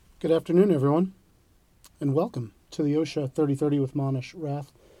Good afternoon, everyone, and welcome to the OSHA 3030 with Monish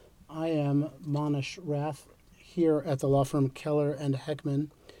Rath. I am Monish Rath here at the law firm Keller and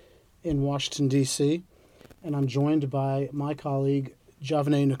Heckman in Washington, D.C., and I'm joined by my colleague,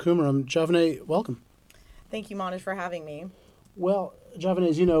 Javane Nakumaram. Javane, welcome. Thank you, Monish, for having me. Well, Javane,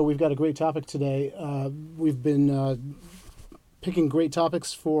 as you know, we've got a great topic today. We've been picking great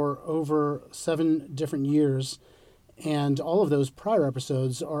topics for over 7 different years, and all of those prior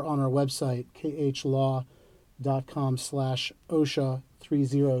episodes are on our website,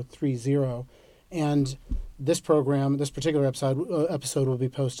 khlaw.com/OSHA3030. And this particular episode will be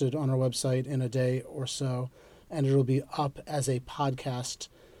posted on our website in a day or so, and it'll be up as a podcast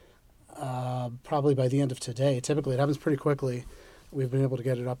probably by the end of today. Typically, it happens pretty quickly. We've been able to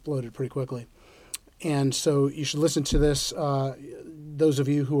get it uploaded pretty quickly. And so you should listen to this. Those of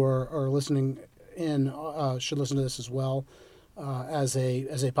you who are listening in should listen to this as well as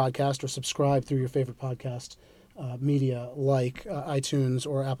a podcast, or subscribe through your favorite podcast media like iTunes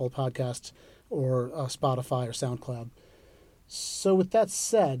or Apple Podcasts or Spotify or SoundCloud. So with that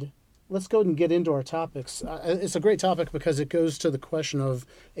said, let's go ahead and get into our topics. It's a great topic because it goes to the question of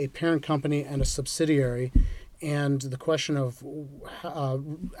a parent company and a subsidiary, and the question of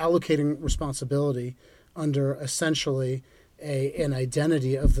allocating responsibility under essentially an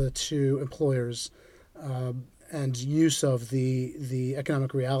identity of the two employers, and use of the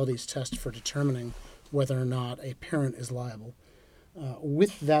economic realities test for determining whether or not a parent is liable.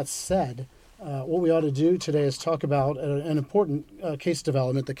 With that said, what we ought to do today is talk about an important case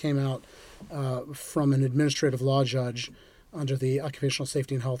development that came out from an administrative law judge under the Occupational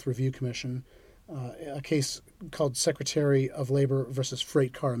Safety and Health Review Commission, a case called Secretary of Labor versus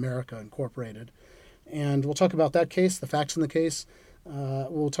Freight Car America, Incorporated. And we'll talk about that case, the facts in the case.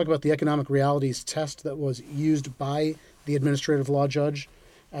 We'll talk about the economic realities test that was used by the administrative law judge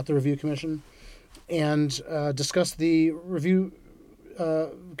at the Review Commission, and discuss the Review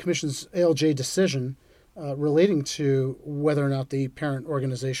Commission's ALJ decision relating to whether or not the parent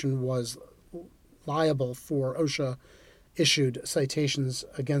organization was liable for OSHA-issued citations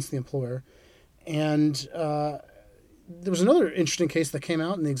against the employer. And there was another interesting case that came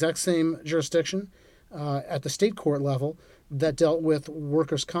out in the exact same jurisdiction at the state court level that dealt with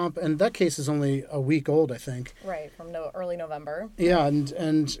workers' comp, and that case is only a week old, I think. Right, from early November. Yeah,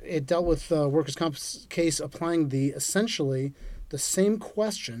 and it dealt with workers' comp case applying essentially the same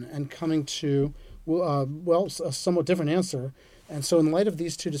question and coming to, a somewhat different answer. And so in light of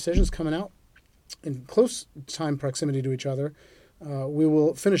these two decisions coming out in close time proximity to each other, we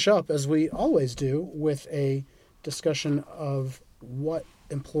will finish up, as we always do, with a discussion of what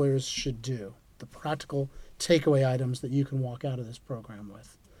employers should do, the practical takeaway items that you can walk out of this program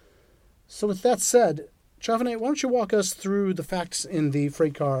with. So with that said, Javane, why don't you walk us through the facts in the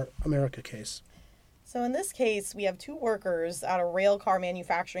Freight Car America case? So in this case, we have 2 workers at a rail car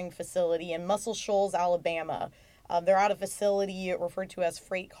manufacturing facility in Muscle Shoals, Alabama. They're at a facility referred to as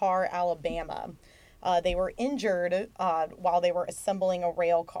Freight Car Alabama. They were injured while they were assembling a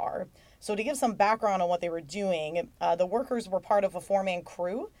rail car. So to give some background on what they were doing, the workers were part of a 4-man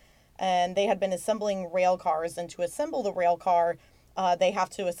crew, and they had been assembling rail cars. And to assemble the rail car, they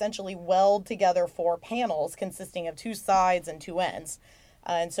have to essentially weld together 4 panels consisting of 2 sides and 2 ends.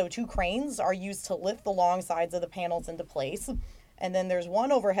 And so 2 cranes are used to lift the long sides of the panels into place. And then there's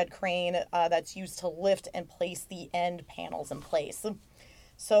 1 overhead crane that's used to lift and place the end panels in place.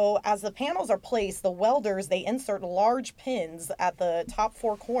 So as the panels are placed, the welders, they insert large pins at the top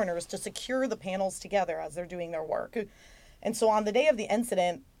 4 corners to secure the panels together as they're doing their work. And so on the day of the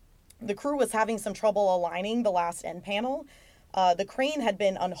incident, the crew was having some trouble aligning the last end panel. The crane had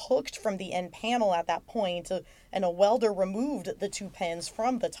been unhooked from the end panel at that point, and a welder removed the 2 pins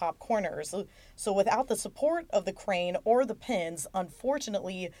from the top corners. So without the support of the crane or the pins,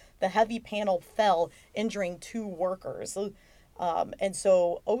 unfortunately, the heavy panel fell, injuring 2 workers. And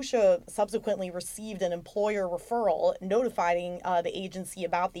so OSHA subsequently received an employer referral notifying the agency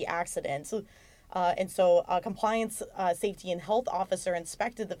about the accident. And so a compliance, safety, and health officer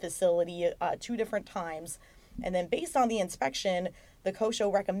inspected the facility 2 different times. And then based on the inspection, the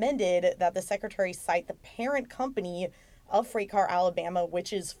COSHO recommended that the secretary cite the parent company of Freight Car Alabama,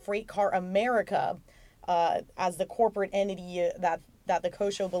 which is Freight Car America, as the corporate entity that the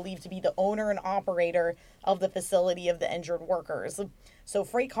COSHO believed to be the owner and operator of the facility of the injured workers. So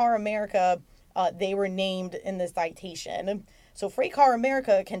Freight Car America, they were named in the citation. So Freight Car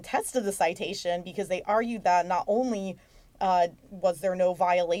America contested the citation because they argued that not only was there no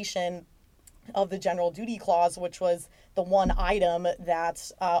violation of the general duty clause, which was the one item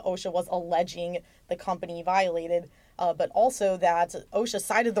that OSHA was alleging the company violated, but also that OSHA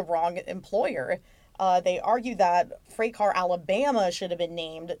cited the wrong employer. They argue that Freight Car Alabama should have been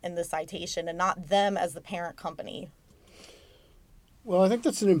named in the citation and not them as the parent company. Well, I think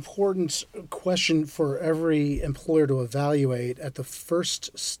that's an important question for every employer to evaluate at the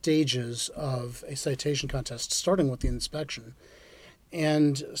first stages of a citation contest, starting with the inspection.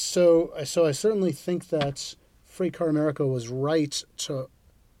 And so I certainly think that Freight Car America was right to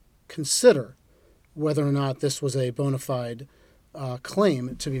consider whether or not this was a bona fide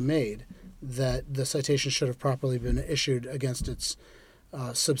claim to be made, that the citation should have properly been issued against its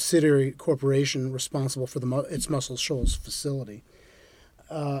subsidiary corporation responsible for its Muscle Shoals facility.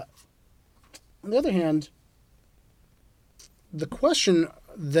 On the other hand, the question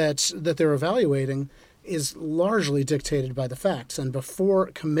that they're evaluating is largely dictated by the facts. And before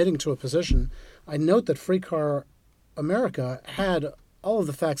committing to a position, I note that Freight Car America had all of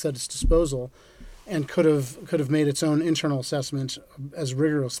the facts at its disposal and could have made its own internal assessment as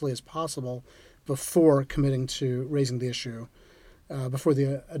rigorously as possible before committing to raising the issue before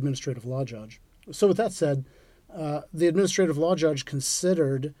the administrative law judge. So with that said, the administrative law judge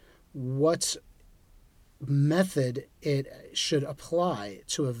considered what method it should apply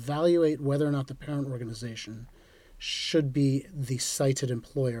to evaluate whether or not the parent organization should be the cited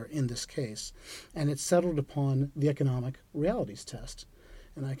employer in this case. And it settled upon the economic realities test.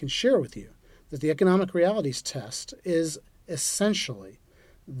 And I can share with you that the economic realities test is essentially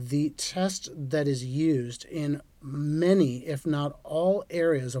the test that is used in many, if not all,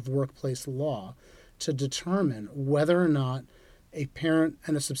 areas of workplace law to determine whether or not a parent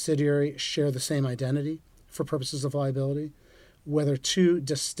and a subsidiary share the same identity for purposes of liability, whether two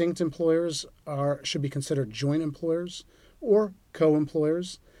distinct employers should be considered joint employers or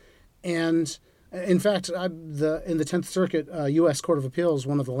co-employers. And in fact, in the 10th Circuit U.S. Court of Appeals,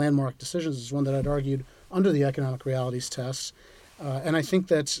 one of the landmark decisions is one that I'd argued under the economic realities test. And I think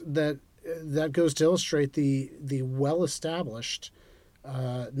that goes to illustrate the well-established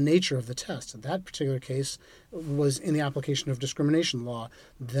nature of the test. In that particular case was in the application of discrimination law.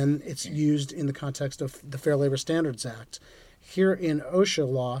 Then it's used in the context of the Fair Labor Standards Act. Here in OSHA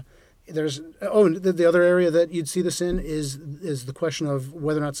law, the other area that you'd see this in is the question of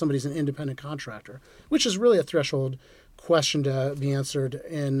whether or not somebody's an independent contractor, which is really a threshold question to be answered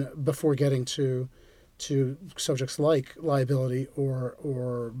before getting to subjects like liability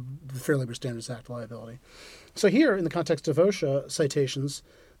or the Fair Labor Standards Act liability. So here, in the context of OSHA citations,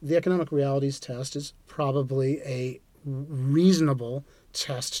 the economic realities test is probably a reasonable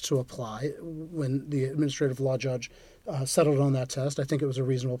test to apply. When the administrative law judge settled on that test, I think it was a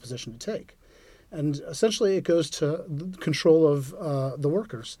reasonable position to take. And essentially, it goes to the control of the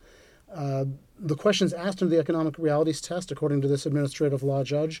workers. The questions asked in the economic realities test, according to this administrative law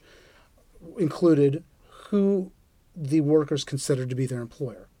judge, included who the workers considered to be their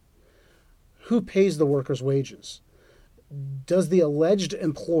employer. Who pays the workers' wages? Does the alleged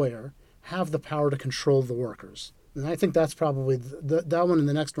employer have the power to control the workers? And I think that's probably that one and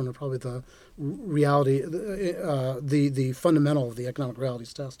the next one are probably the reality, the fundamental of the economic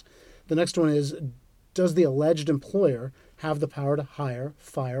realities test. The next one is, does the alleged employer have the power to hire,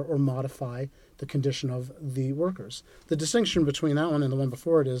 fire, or modify the condition of the workers? The distinction between that one and the one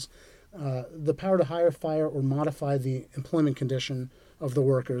before it is the power to hire, fire, or modify the employment condition of the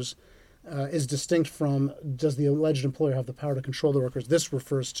workers is distinct from, does the alleged employer have the power to control the workers? This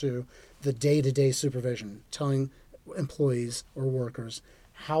refers to the day-to-day supervision, telling employees or workers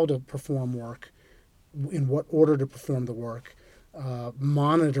how to perform work, in what order to perform the work,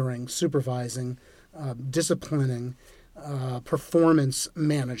 monitoring, supervising, disciplining, performance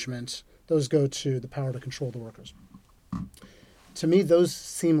management. Those go to the power to control the workers. To me, those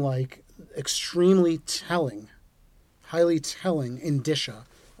seem like extremely telling, highly telling indicia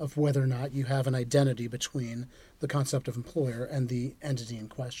of whether or not you have an identity between the concept of employer and the entity in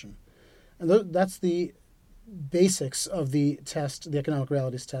question. And that's the basics of the test, the economic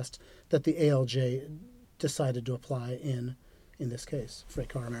realities test, that the ALJ decided to apply in this case, Freight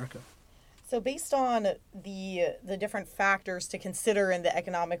Car America. So based on the different factors to consider in the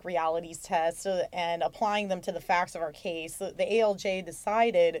economic realities test and applying them to the facts of our case, the ALJ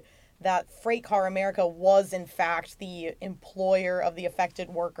decided that Freight Car America was in fact the employer of the affected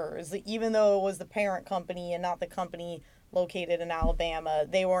workers. Even though it was the parent company and not the company located in Alabama,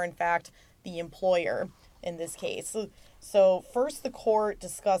 they were in fact the employer in this case. So first the court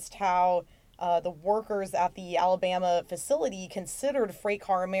discussed how the workers at the Alabama facility considered Freight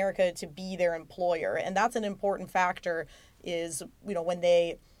Car America to be their employer. And that's an important factor is, when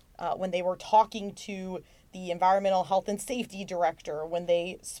they were talking to the environmental health and safety director, when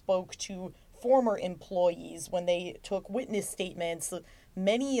they spoke to former employees, when they took witness statements,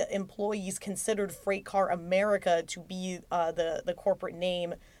 many employees considered FreightCar America to be the corporate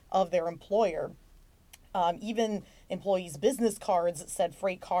name of their employer. Even employees' business cards said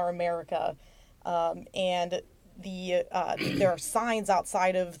FreightCar America, and there are signs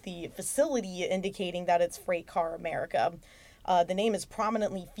outside of the facility indicating that it's FreightCar America. The name is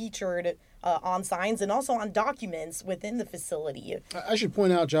prominently featured on signs and also on documents within the facility. I should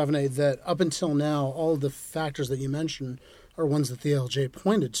point out, Javane, that up until now, all of the factors that you mentioned are ones that the ALJ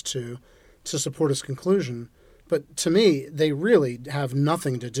pointed to support its conclusion. But to me, they really have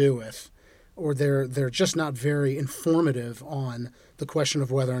nothing to do with, or they're just not very informative on the question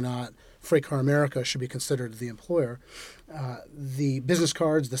of whether or not FreightCar America should be considered the employer. The business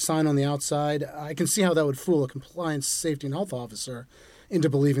cards, the sign on the outside, I can see how that would fool a compliance, safety, and health officer into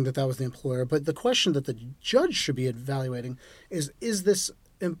believing that that was the employer. But the question that the judge should be evaluating is this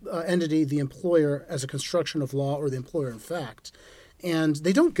entity the employer as a construction of law or the employer in fact? And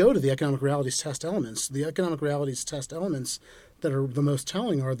they don't go to the economic realities test elements. The economic realities test elements that are the most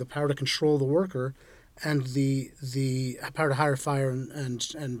telling are the power to control the worker and the power to hire, fire,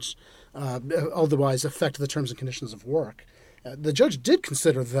 and otherwise affect the terms and conditions of work. The judge did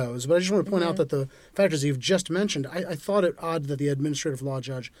consider those, but I just want to point out that the factors you've just mentioned, I thought it odd that the administrative law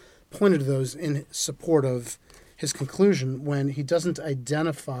judge pointed to those in support of his conclusion when he doesn't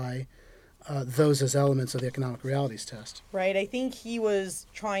identify those as elements of the economic realities test. Right. I think he was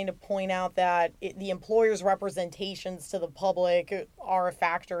trying to point out that the employer's representations to the public are a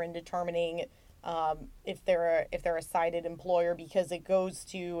factor in determining if they're a cited employer, because it goes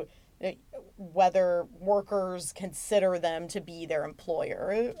to whether workers consider them to be their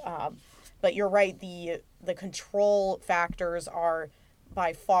employer. But you're right, the control factors are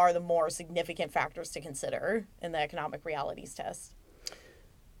by far the more significant factors to consider in the economic realities test.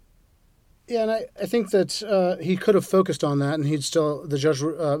 Yeah, and I think that he could have focused on that,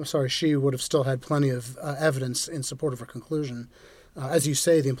 and she would have still had plenty of evidence in support of her conclusion. As you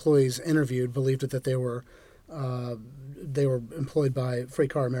say, the employees interviewed believed that they were employed by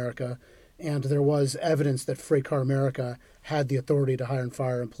FreightCar America, and there was evidence that FreightCar America had the authority to hire and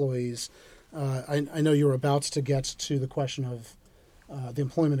fire employees. I know you were about to get to the question of the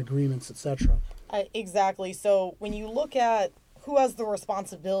employment agreements, etc. Exactly. So when you look at who has the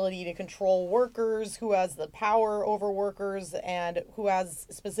responsibility to control workers, who has the power over workers, and who has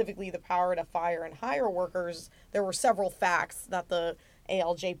specifically the power to fire and hire workers, there were several facts that the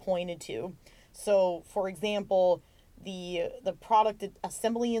ALJ pointed to. So, for example, the product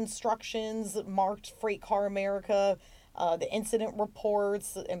assembly instructions marked FreightCar America, the incident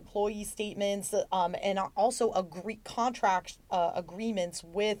reports, employee statements, and also contract agreements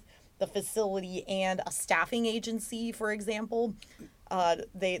with the facility and a staffing agency, for example.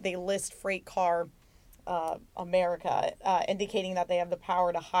 They list FreightCar America, indicating that they have the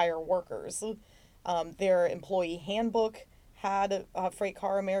power to hire workers. Their employee handbook had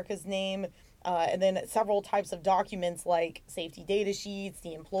FreightCar America's name, and then several types of documents like safety data sheets,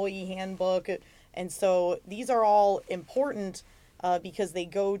 the employee handbook. And so these are all important because they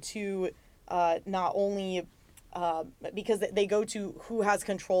go to not only because they go to who has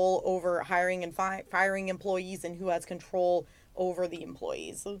control over hiring and firing employees and who has control over the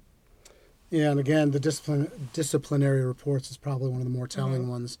employees. Yeah, and again, the disciplinary reports is probably one of the more telling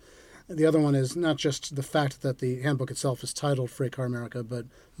ones. The other one is not just the fact that the handbook itself is titled FreightCar America, but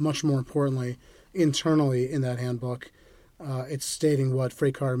much more importantly, internally in that handbook, it's stating what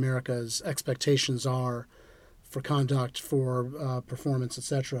FreightCar America's expectations are for conduct, for performance,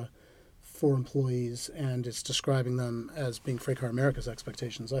 etc., for employees, and it's describing them as being FreightCar America's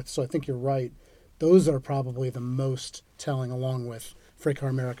expectations. So I think you're right. Those are probably the most telling, along with FreightCar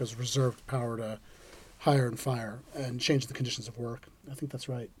America's reserved power to hire and fire and change the conditions of work. I think that's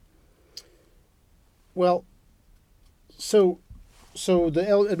right. Well, so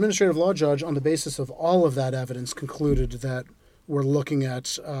the administrative law judge, on the basis of all of that evidence, concluded that we're looking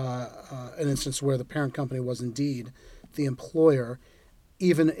at an instance where the parent company was indeed the employer,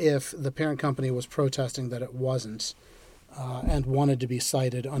 even if the parent company was protesting that it wasn't and wanted to be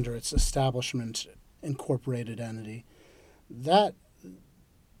cited under its establishment incorporated entity. That,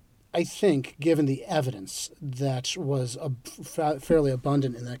 I think, given the evidence that was fairly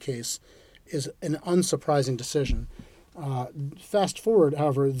abundant in that case, is an unsurprising decision. Fast forward,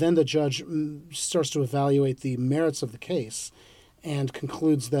 however, then the judge starts to evaluate the merits of the case and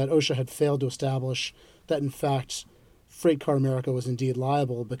concludes that OSHA had failed to establish that, in fact, FreightCar America was indeed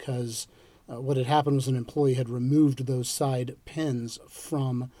liable because what had happened was an employee had removed those side pins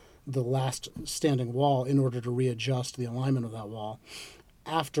from the last standing wall in order to readjust the alignment of that wall.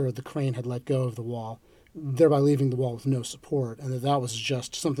 after the crane had let go of the wall, thereby leaving the wall with no support, and that was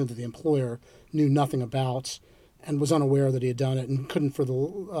just something that the employer knew nothing about and was unaware that he had done it and couldn't,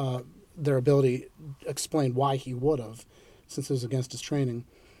 for their ability, explain why he would have, since it was against his training.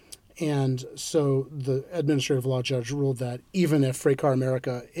 And so the administrative law judge ruled that even if Freight Car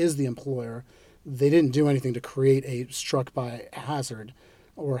America is the employer, they didn't do anything to create a struck by hazard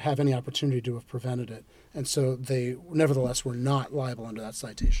or have any opportunity to have prevented it. And so they nevertheless were not liable under that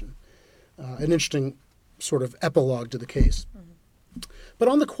citation. An interesting sort of epilogue to the case. Mm-hmm. But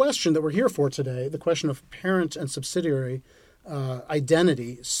on the question that we're here for today, the question of parent and subsidiary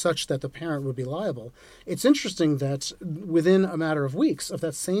identity such that the parent would be liable, it's interesting that within a matter of weeks of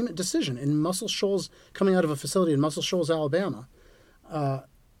that same decision in Muscle Shoals, coming out of a facility in Muscle Shoals, Alabama,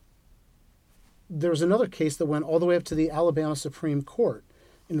 there was another case that went all the way up to the Alabama Supreme Court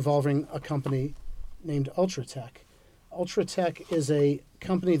involving a company named Ultratech. Ultratech is a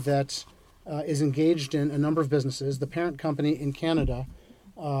company that is engaged in a number of businesses. The parent company in Canada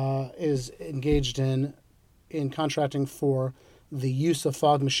is engaged in contracting for the use of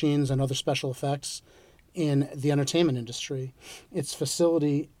fog machines and other special effects in the entertainment industry. Its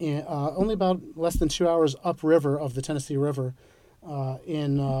facility, only about less than 2 hours upriver of the Tennessee River,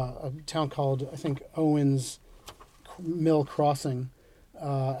 in a town called, I think, Owens Mill Crossing,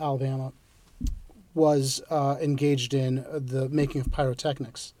 Alabama, was engaged in the making of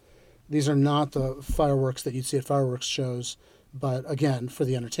pyrotechnics. These are not the fireworks that you'd see at fireworks shows, but again, for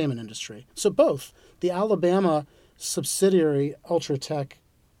the entertainment industry. So both the Alabama subsidiary Ultratech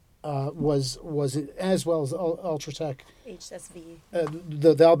was as well as Ultratech HSV.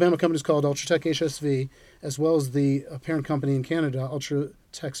 The Alabama company is called Ultratech HSV, as well as the parent company in Canada,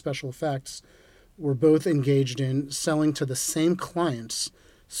 Ultratech Special Effects, were both engaged in selling to the same clients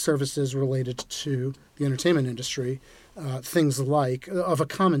services related to the entertainment industry, things like of a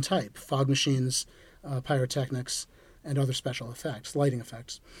common type: fog machines, pyrotechnics, and other special effects, lighting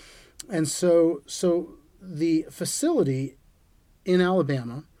effects. And so the facility in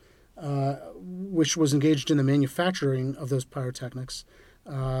Alabama, which was engaged in the manufacturing of those pyrotechnics,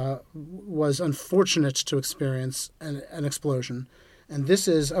 was unfortunate to experience an explosion. And this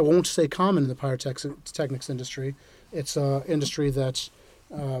is, I won't say common in the pyrotechnics industry. It's an industry that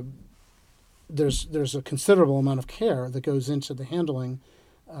there's a considerable amount of care that goes into the handling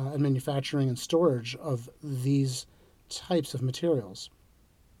and manufacturing and storage of these types of materials.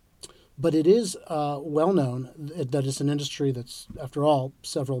 But it is well known that it's an industry that's, after all,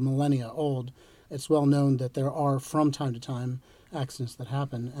 several millennia old. It's well known that there are, from time to time, accidents that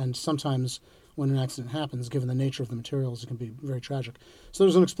happen. And sometimes when an accident happens, given the nature of the materials, it can be very tragic. So there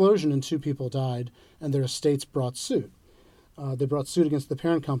was an explosion and 2 people died, and their estates brought suit. They brought suit against the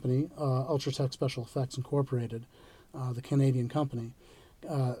parent company, Ultratech Special Effects Incorporated, the Canadian company.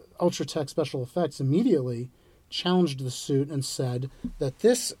 Ultratech Special Effects immediately challenged the suit and said that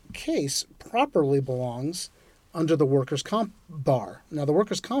this case properly belongs under the workers' comp bar. Now, the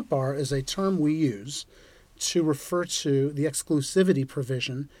workers' comp bar is a term we use to refer to the exclusivity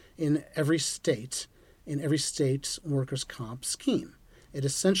provision in every state's workers' comp scheme. It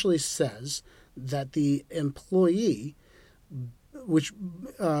essentially says that the employee, which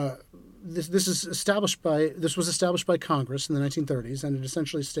this was established by Congress in the 1930s, and it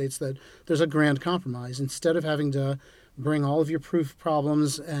essentially states that there's a grand compromise. Instead of having to bring all of your proof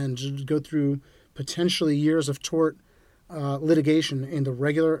problems and go through potentially years of tort litigation in the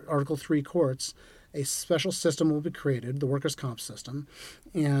regular Article III courts, a special system will be created, the workers' comp system,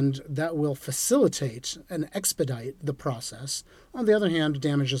 and that will facilitate and expedite the process. On the other hand,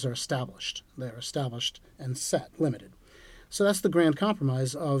 damages are established. They are established and set, limited. So that's the grand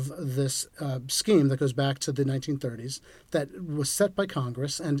compromise of this scheme that goes back to the 1930s, that was set by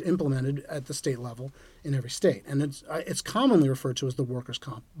Congress and implemented at the state level in every state. And it's commonly referred to as the workers'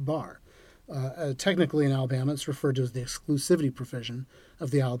 comp bar. Technically in Alabama, it's referred to as the exclusivity provision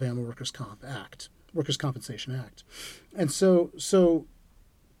of the Alabama Workers' Compensation Act. And so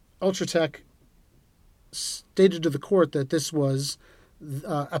Ultratech stated to the court that this was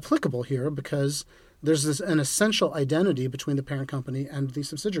applicable here because there's an essential identity between the parent company and the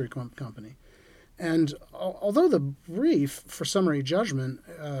subsidiary company. And although the brief for summary judgment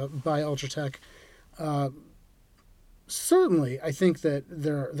by Ultratech, certainly I think that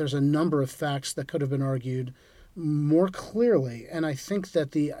there's a number of facts that could have been argued more clearly, and I think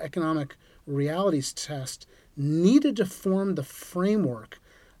that the economic realities test needed to form the framework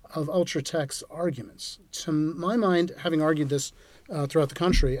of Ultratech's arguments. To my mind, having argued this throughout the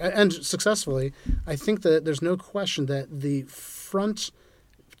country, and successfully, I think that there's no question that the front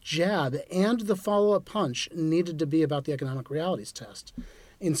jab and the follow-up punch needed to be about the economic realities test.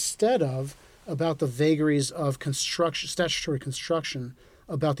 instead of about the vagaries of statutory construction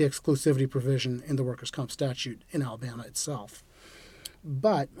about the exclusivity provision in the workers' comp statute in Alabama itself.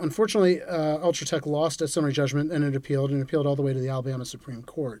 But unfortunately, Ultratech lost at summary judgment, and it appealed all the way to the Alabama Supreme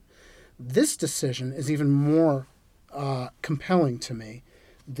Court. This decision is even more compelling to me.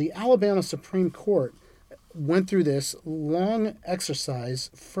 The Alabama Supreme Court went through this long exercise,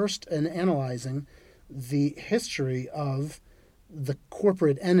 first in analyzing the history of the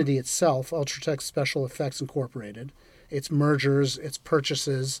corporate entity itself, Ultratech Special Effects Incorporated, its mergers, its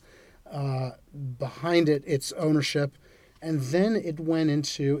purchases, behind it, its ownership, and then it went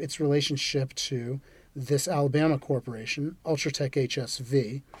into its relationship to this Alabama corporation, Ultratech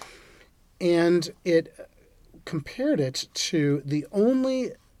HSV, and it compared it to the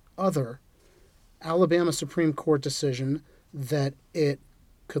only other Alabama Supreme Court decision that it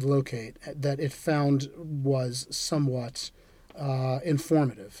could locate, that it found was somewhat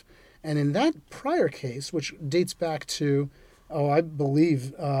informative. And in that prior case, which dates back to, I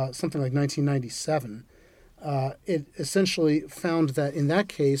believe, something like 1997, it essentially found that in that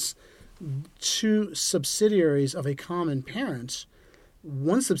case, two subsidiaries of a common parent,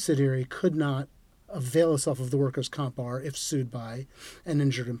 one subsidiary could not avail itself of the workers' comp bar if sued by an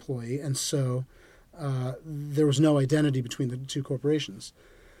injured employee, and so there was no identity between the two corporations.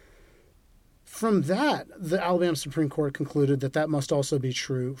 From that, the Alabama Supreme Court concluded that that must also be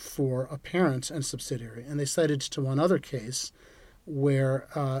true for a parent and subsidiary, and they cited to one other case where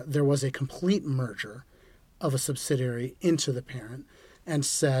there was a complete merger of a subsidiary into the parent, and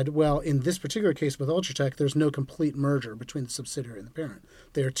said, well, in this particular case with Ultratech, there's no complete merger between the subsidiary and the parent.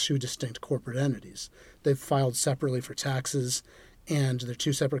 They are two distinct corporate entities. They've filed separately for taxes, and they're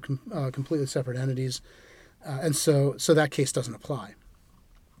two separate, completely separate entities, and so that case doesn't apply.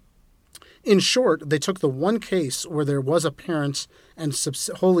 In short, they took the one case where there was a parent and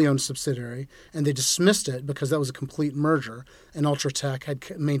wholly owned subsidiary, and they dismissed it because that was a complete merger, and Ultratech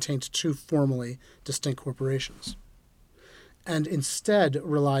had maintained two formally distinct corporations, and instead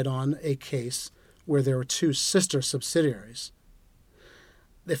relied on a case where there were two sister subsidiaries.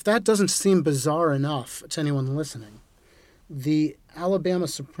 If that doesn't seem bizarre enough to anyone listening, the Alabama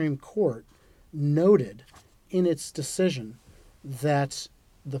Supreme Court noted in its decision that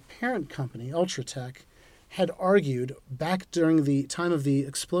the parent company, Ultratech, had argued back during the time of the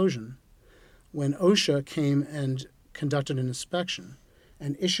explosion when OSHA came and conducted an inspection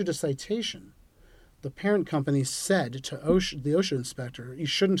and issued a citation. The parent company said to the OSHA inspector, you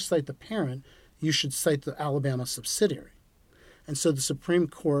shouldn't cite the parent, you should cite the Alabama subsidiary. And so the Supreme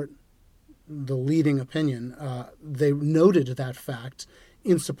Court, the leading opinion, they noted that fact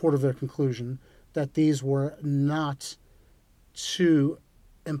in support of their conclusion that these were not two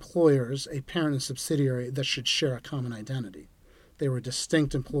employers, a parent and subsidiary, that should share a common identity. They were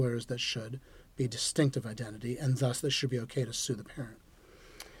distinct employers that should be distinctive identity, and thus they should be okay to sue the parent.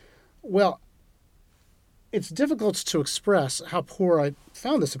 Well, it's difficult to express how poor I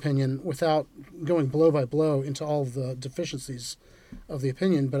found this opinion without going blow by blow into all of the deficiencies of the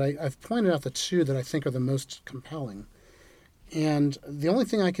opinion, but I've pointed out the two that I think are the most compelling. And the only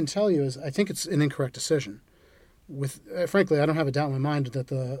thing I can tell you is I think it's an incorrect decision. Frankly, I don't have a doubt in my mind that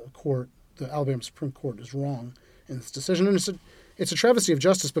the Alabama Supreme Court is wrong in this decision. And it's a travesty of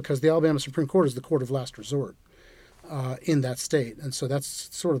justice because the Alabama Supreme Court is the court of last resort in that state. And so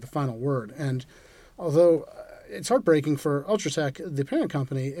that's sort of the final word. And although it's heartbreaking for Ultratech, the parent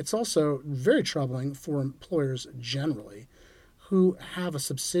company, it's also very troubling for employers generally who have a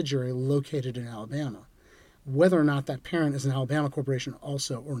subsidiary located in Alabama. Whether or not that parent is an Alabama corporation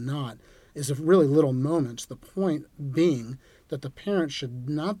also or not is of really little moment. The point being that the parent should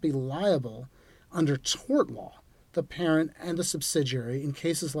not be liable under tort law. The parent and the subsidiary, in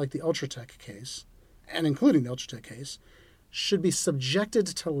cases like the Ultratech case, and including the Ultratech case, should be subjected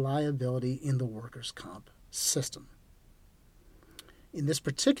to liability in the workers' comp system. In this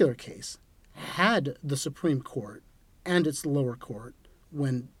particular case, had the Supreme Court and its lower court,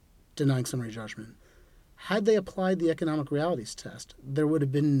 when denying summary judgment, had they applied the economic realities test, there would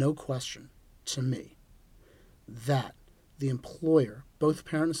have been no question to me that the employer, both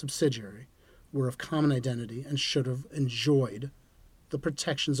parent and subsidiary, were of common identity and should have enjoyed the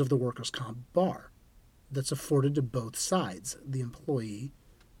protections of the workers' comp bar that's afforded to both sides, the employee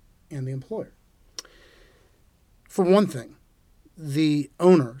and the employer. For one thing, the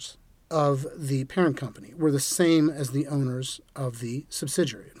owners of the parent company were the same as the owners of the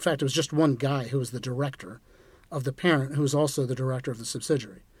subsidiary. In fact, it was just one guy who was the director of the parent who was also the director of the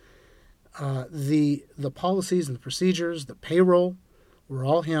subsidiary. The policies and the procedures, the payroll, were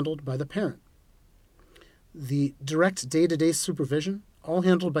all handled by the parent. The direct day-to-day supervision all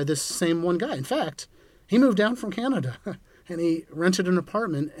handled by this same one guy. In fact, he moved down from Canada and he rented an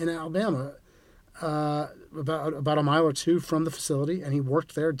apartment in Alabama about a mile or two from the facility, and he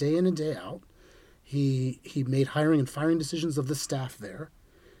worked there day in and day out. He made hiring and firing decisions of the staff there.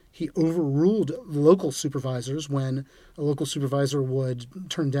 He overruled local supervisors when a local supervisor would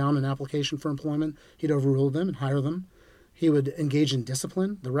turn down an application for employment. He'd overrule them and hire them. He would engage in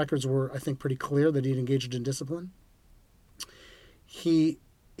discipline. The records were, I think, pretty clear that he'd engaged in discipline. He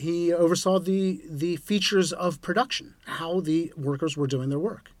oversaw the features of production, how the workers were doing their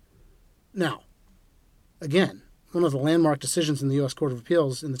work. Now, again, one of the landmark decisions in the U.S. Court of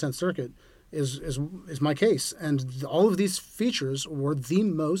Appeals in the 10th Circuit is my case, and all of these features were the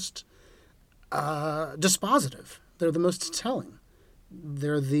most dispositive. They're the most telling.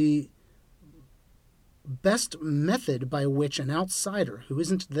 They're the best method by which an outsider who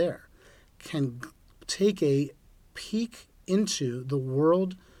isn't there can take a peek into the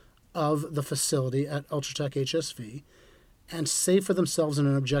world of the facility at Ultratech HSV and say for themselves in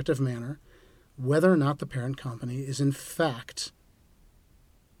an objective manner whether or not the parent company is in fact,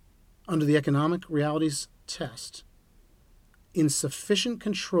 under the economic realities test, in sufficient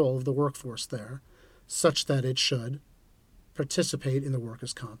control of the workforce there such that it should participate in the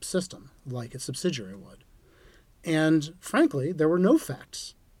workers' comp system like its subsidiary would. And frankly, there were no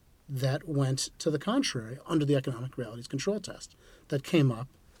facts that went to the contrary under the economic realities control test that came up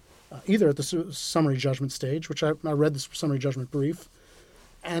either at the summary judgment stage, which I read the summary judgment brief,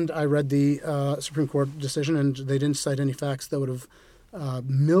 and I read the Supreme Court decision, and they didn't cite any facts that would have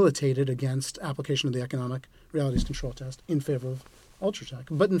militated against application of the economic realities control test in favor of Ultratech.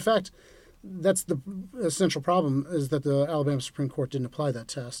 But in fact, that's the essential problem, is that the Alabama Supreme Court didn't apply that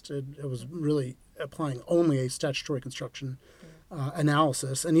test. It was really applying only a statutory construction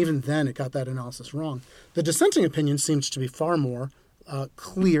analysis, and even then it got that analysis wrong. The dissenting opinion seems to be far more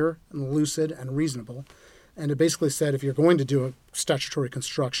clear and lucid and reasonable, and it basically said if you're going to do a statutory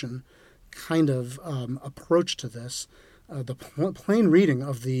construction kind of approach to this, the plain reading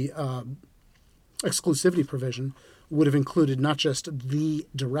of the exclusivity provision would have included not just the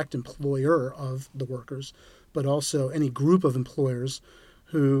direct employer of the workers, but also any group of employers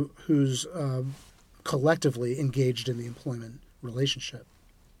who's collectively engaged in the employment relationship,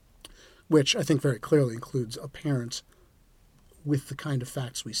 which I think very clearly includes a parent with the kind of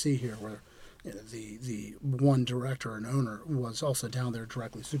facts we see here, where the one director and owner was also down there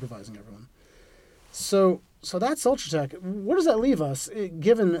directly supervising everyone. So that's Ultratech. Where does that leave us,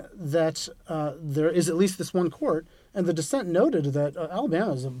 given that there is at least this one court, and the dissent noted that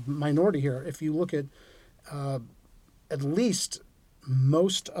Alabama is a minority here. If you look at least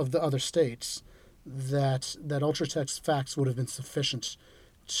most of the other states, that Ultratech's facts would have been sufficient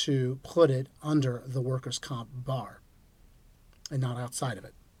to put it under the workers' comp bar and not outside of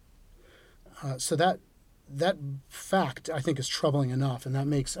it. So that fact, I think, is troubling enough, and that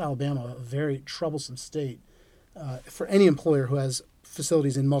makes Alabama a very troublesome state for any employer who has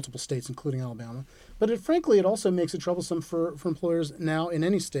facilities in multiple states, including Alabama. But frankly, it also makes it troublesome for employers now in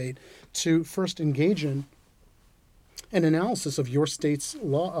any state to first engage in an analysis of your state's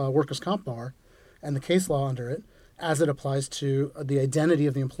law, workers' comp bar and the case law under it as it applies to the identity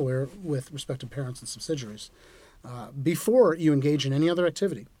of the employer with respect to parents and subsidiaries before you engage in any other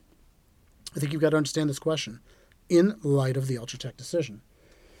activity. I think you've got to understand this question in light of the Ultratech decision.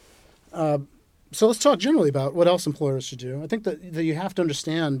 So let's talk generally about what else employers should do. I think that you have to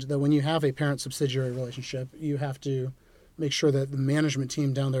understand that when you have a parent-subsidiary relationship, you have to make sure that the management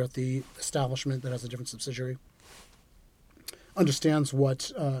team down there at the establishment that has a different subsidiary understands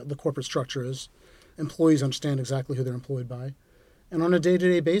what the corporate structure is. Employees understand exactly who they're employed by. And on a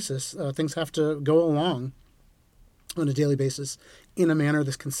day-to-day basis, things have to go along on a daily basis in a manner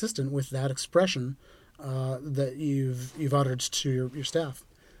that's consistent with that expression that you've uttered to your staff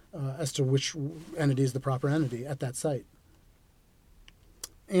as to which entity is the proper entity at that site.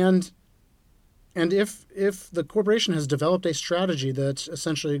 And if the corporation has developed a strategy that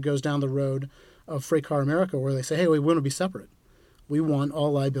essentially goes down the road of Freight Car America, where they say, hey, we want to be separate. We want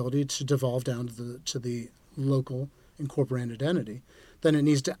all liability to devolve down to the local incorporated entity, then it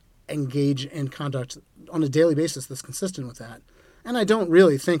needs to engage in conduct on a daily basis that's consistent with that. And I don't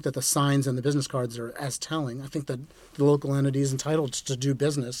really think that the signs and the business cards are as telling. I think that the local entity is entitled to do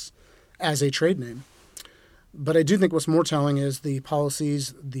business as a trade name. But I do think what's more telling is the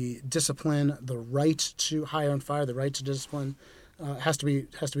policies, the discipline, the right to hire and fire, the right to discipline has to be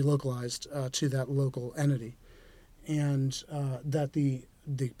localized to that local entity, and that the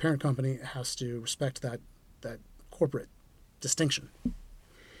parent company has to respect that corporate distinction.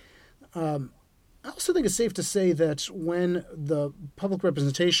 I also think it's safe to say that when the public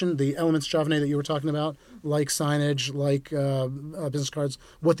representation, the elements, Javane, that you were talking about, like signage, like business cards,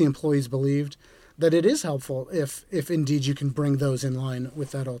 what the employees believed, that it is helpful if indeed you can bring those in line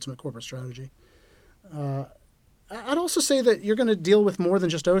with that ultimate corporate strategy. I'd also say that you're going to deal with more than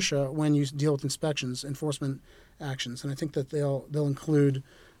just OSHA when you deal with inspections, enforcement actions, and I think that they'll include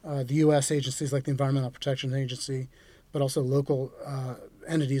the U.S. agencies like the Environmental Protection Agency, but also local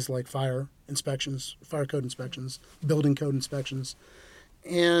entities like fire inspections, fire code inspections, building code inspections.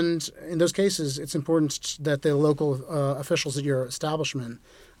 And in those cases, it's important that the local officials at your establishment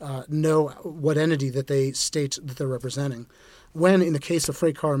know what entity that they state that they're representing. When, in the case of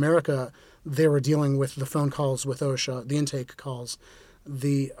Freight Car America, they were dealing with the phone calls with OSHA, the intake calls,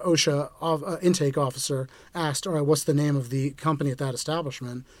 the OSHA intake officer asked, all right, what's the name of the company at that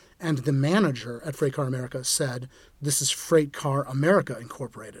establishment? And the manager at Freight Car America said, this is Freight Car America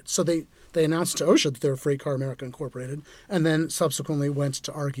Incorporated. So they announced to OSHA that they were Freight Car America Incorporated, and then subsequently went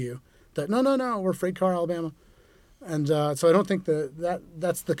to argue that, no, we're Freight Car Alabama. And so I don't think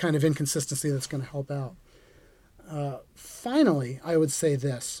that's the kind of inconsistency that's going to help out. Finally, I would say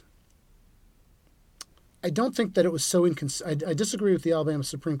this. I don't think that it was so inconsistent. I disagree with the Alabama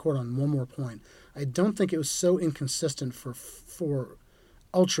Supreme Court on one more point. I don't think it was so inconsistent for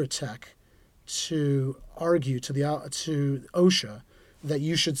Ultratech to argue to OSHA that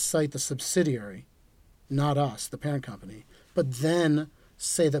you should cite the subsidiary, not us, the parent company, but then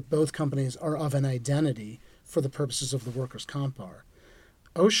say that both companies are of an identity for the purposes of the workers' comp bar.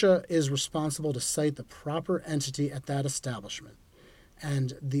 OSHA is responsible to cite the proper entity at that establishment,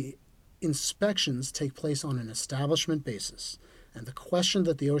 and the inspections take place on an establishment basis. And the question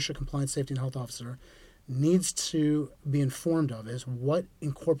that the OSHA Compliance, Safety, and Health Officer needs to be informed of is what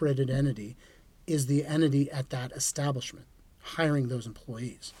incorporated entity is the entity at that establishment hiring those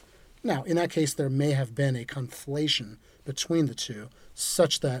employees. Now, in that case, there may have been a conflation between the two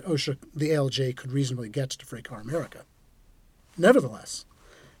such that OSHA, the ALJ, could reasonably get to Freight Car America. Nevertheless,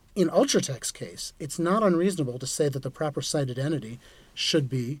 in Ultratech's case, it's not unreasonable to say that the proper cited entity should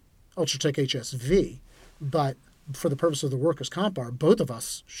be Ultratech HSV, but for the purpose of the workers' comp bar, both of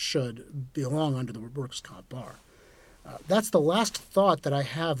us should belong under the workers' comp bar. That's the last thought that I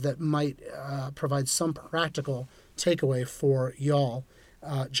have that might provide some practical takeaway for y'all.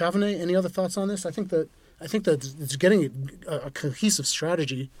 Javane, any other thoughts on this? I think that it's getting a cohesive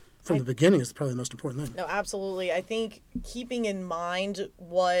strategy from the beginning is probably the most important thing. No, absolutely. I think keeping in mind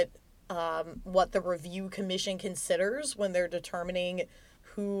what the review commission considers when they're determining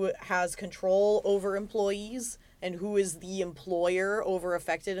who has control over employees and who is the employer over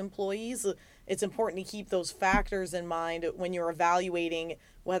affected employees, it's important to keep those factors in mind when you're evaluating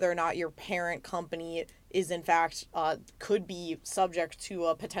whether or not your parent company is in fact could be subject to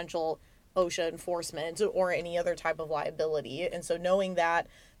a potential OSHA enforcement or any other type of liability. And so knowing that,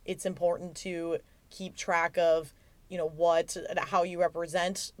 it's important to keep track of, how you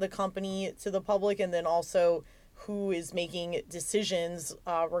represent the company to the public, and then also who is making decisions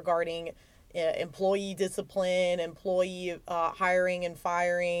regarding employee discipline, employee hiring and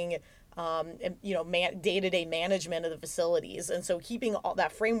firing, and, day-to-day management of the facilities. And so keeping all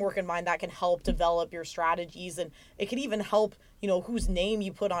that framework in mind, that can help develop your strategies, and it can even help, whose name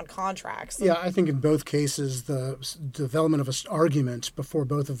you put on contracts. Yeah, I think in both cases, the development of an argument before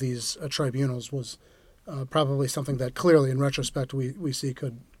both of these tribunals was probably something that clearly, in retrospect, we see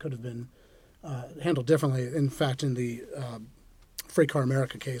could have been handled differently. In fact, in the Freight Car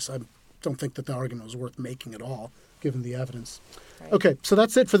America case, I don't think that the argument was worth making at all, given the evidence. Right. Okay, so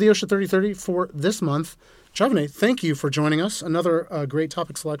that's it for the OSHA 3030 for this month. Javane, thank you for joining us. Another great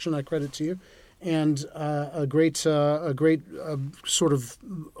topic selection, I credit to you, and a great sort of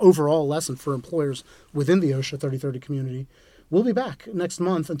overall lesson for employers within the OSHA 3030 community. We'll be back next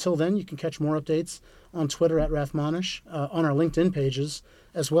month. Until then, you can catch more updates on Twitter at Rathmonish, on our LinkedIn pages,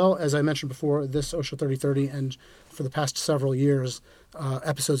 as well as I mentioned before, this OSHA 3030, and for the past several years,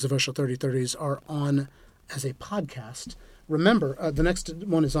 episodes of OSHA 3030s are on as a podcast. Remember, the next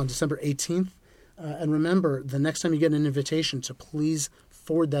one is on December 18th. And remember, the next time you get an invitation, to please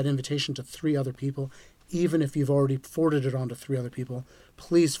forward that invitation to 3 other people. Even if you've already forwarded it on to 3 other people,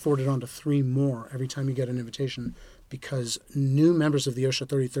 please forward it on to 3 more every time you get an invitation, because new members of the OSHA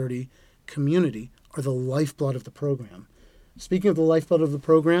 3030 community are the lifeblood of the program. Speaking of the lifeblood of the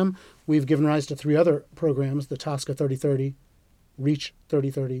program, we've given rise to 3 other programs, the TSCA 3030, REACH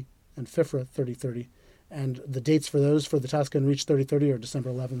 3030, and FIFRA 3030. And the dates for those, for the TSCA and REACH 3030, are December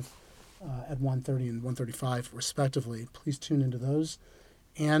 11th at 1:30 and 1:35, respectively. Please tune into those.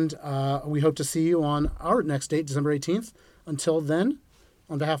 And we hope to see you on our next date, December 18th. Until then,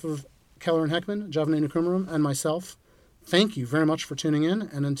 on behalf of Keller and Heckman, Javane Nkumarum, and myself, thank you very much for tuning in,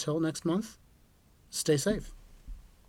 and until next month, stay safe.